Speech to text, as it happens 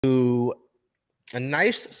to a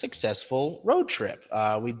nice, successful road trip.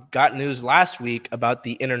 We got news last week about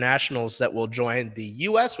the internationals that will join the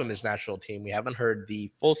U.S. women's national team. We haven't heard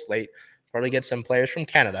the full slate. Probably get some players from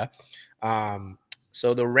Canada.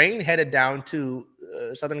 So the Reign headed down to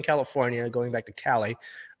Southern California, going back to Cali.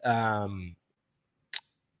 There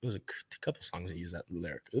was a couple songs that use that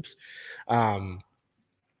lyric. Oops.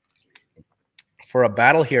 For a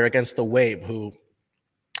battle here against the Wave, who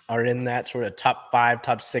are in that sort of top 5,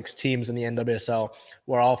 top 6 teams in the NWSL.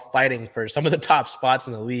 We're all fighting for some of the top spots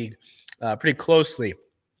in the league pretty closely.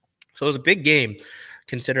 So it was a big game,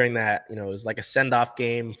 considering that, it was like a send-off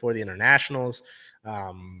game for the internationals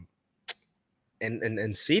and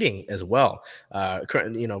seeding as well,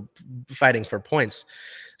 fighting for points.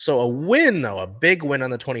 So a win, though, a big win on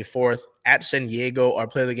the 24th at San Diego. Our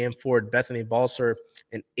player of the game forward, Bethany Balcer,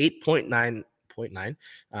 an 8.9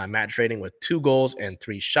 match rating with 2 goals and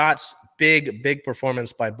 3 shots. Big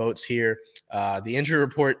performance by Boats here. The injury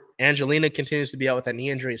report, Angelina continues to be out with that knee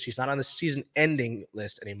injury. She's not on the season-ending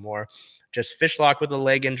list anymore. Just Fishlock with a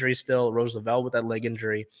leg injury still. Rose Lavelle with that leg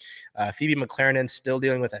injury. Phoebe McLaren still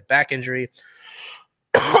dealing with that back injury.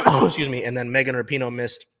 Excuse me. And then Megan Rapinoe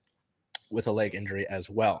missed with a leg injury as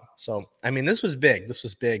well. So, this was big.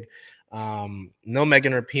 No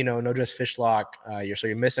Megan Rapinoe, no just Fishlock.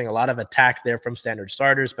 You're missing a lot of attack there from standard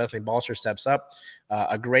starters. Bethany Balcer steps up.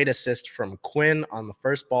 A great assist from Quinn on the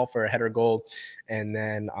first ball for a header goal. And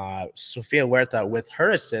then Sofia Huerta with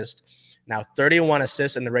her assist. Now 31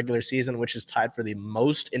 assists in the regular season, which is tied for the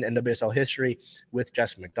most in NWSL history with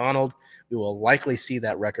Jess McDonald. We will likely see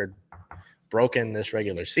that record broken this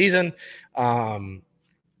regular season.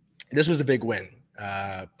 This was a big win.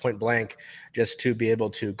 Point blank, just to be able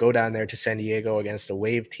to go down there to San Diego against a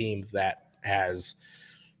Wave team that has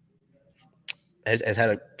had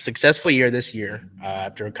a successful year this year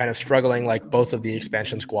after kind of struggling like both of the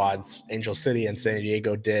expansion squads, Angel City and San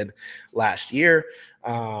Diego, did last year.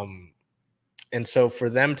 And so for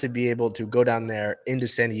them to be able to go down there into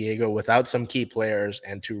San Diego without some key players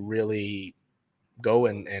and to really go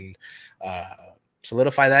and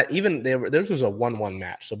solidify that. Even this was a 1-1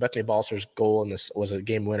 match. So Bethany Balcer's goal in this was a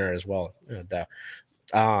game winner as well.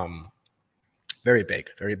 Very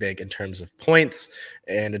big in terms of points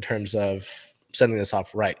and in terms of sending this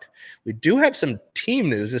off right. We do have some team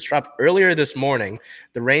news. This dropped earlier this morning.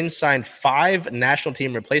 The Reign signed 5 national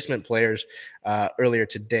team replacement players earlier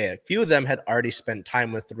today. A few of them had already spent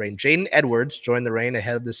time with the Reign. Jaden Edwards joined the Reign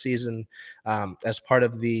ahead of the season as part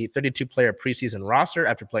of the 32-player preseason roster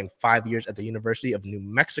after playing 5 years at the University of New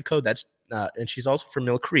Mexico. And she's also from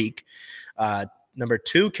Mill Creek. Number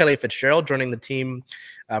 2, Kelly Fitzgerald joining the team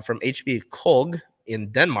from HB Kolg in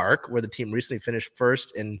Denmark, where the team recently finished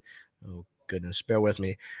first in goodness, bear with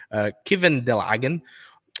me. Kevin Delagen.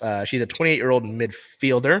 She's a 28-year-old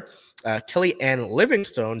midfielder. Kelly Ann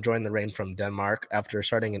Livingstone joined the Reign from Denmark after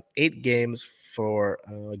starting in 8 games for,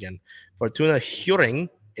 Fortuna Hjørring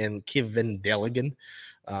in Kevin Delagen.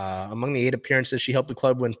 Among the 8 appearances, she helped the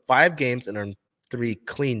club win 5 games and earn 3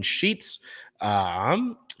 clean sheets.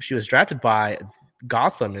 She was drafted by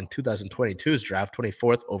Gotham in 2022's draft,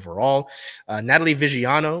 24th overall. Natalie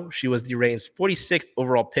Vigiano, she was the Reign's 46th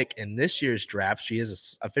overall pick in this year's draft. She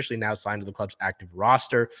is officially now signed to the club's active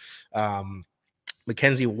roster.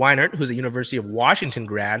 Mackenzie Weinert, who's a University of Washington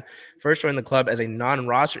grad, first joined the club as a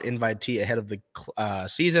non-roster invitee ahead of the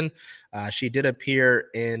season. She did appear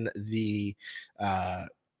in the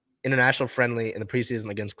international friendly in the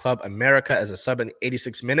preseason against Club America as a sub in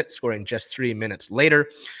 86 minutes, scoring just 3 minutes later.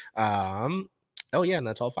 And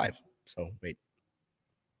that's all 5. So wait.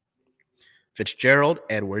 Fitzgerald,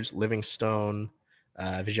 Edwards, Livingstone,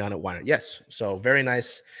 Vigiano, Weiner. Yes. So very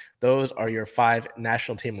nice. Those are your 5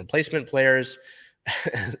 national team replacement players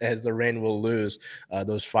as the Reign will lose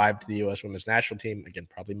those 5 to the U.S. women's national team. Again,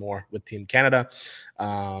 probably more with Team Canada.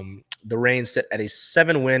 The Reign sit at a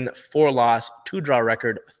 7-win, 4-loss, 2-draw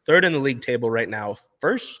record, 3rd in the league table right now,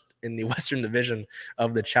 1st in the Western Division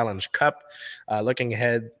of the Challenge Cup. Looking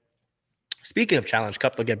ahead, speaking of Challenge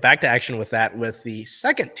Cup, we'll get back to action with that with the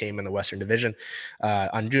 2nd team in the Western Division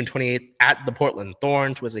on June 28th at the Portland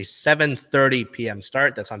Thorns with a 7:30 p.m.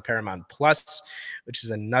 start. That's on Paramount Plus, which is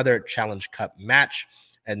another Challenge Cup match.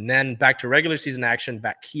 And then back to regular season action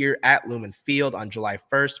back here at Lumen Field on July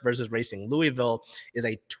 1st versus Racing Louisville is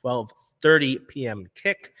a 12:30 p.m.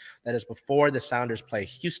 kick. That is before the Sounders play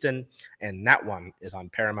Houston, and that one is on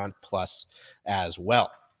Paramount Plus as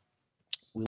well.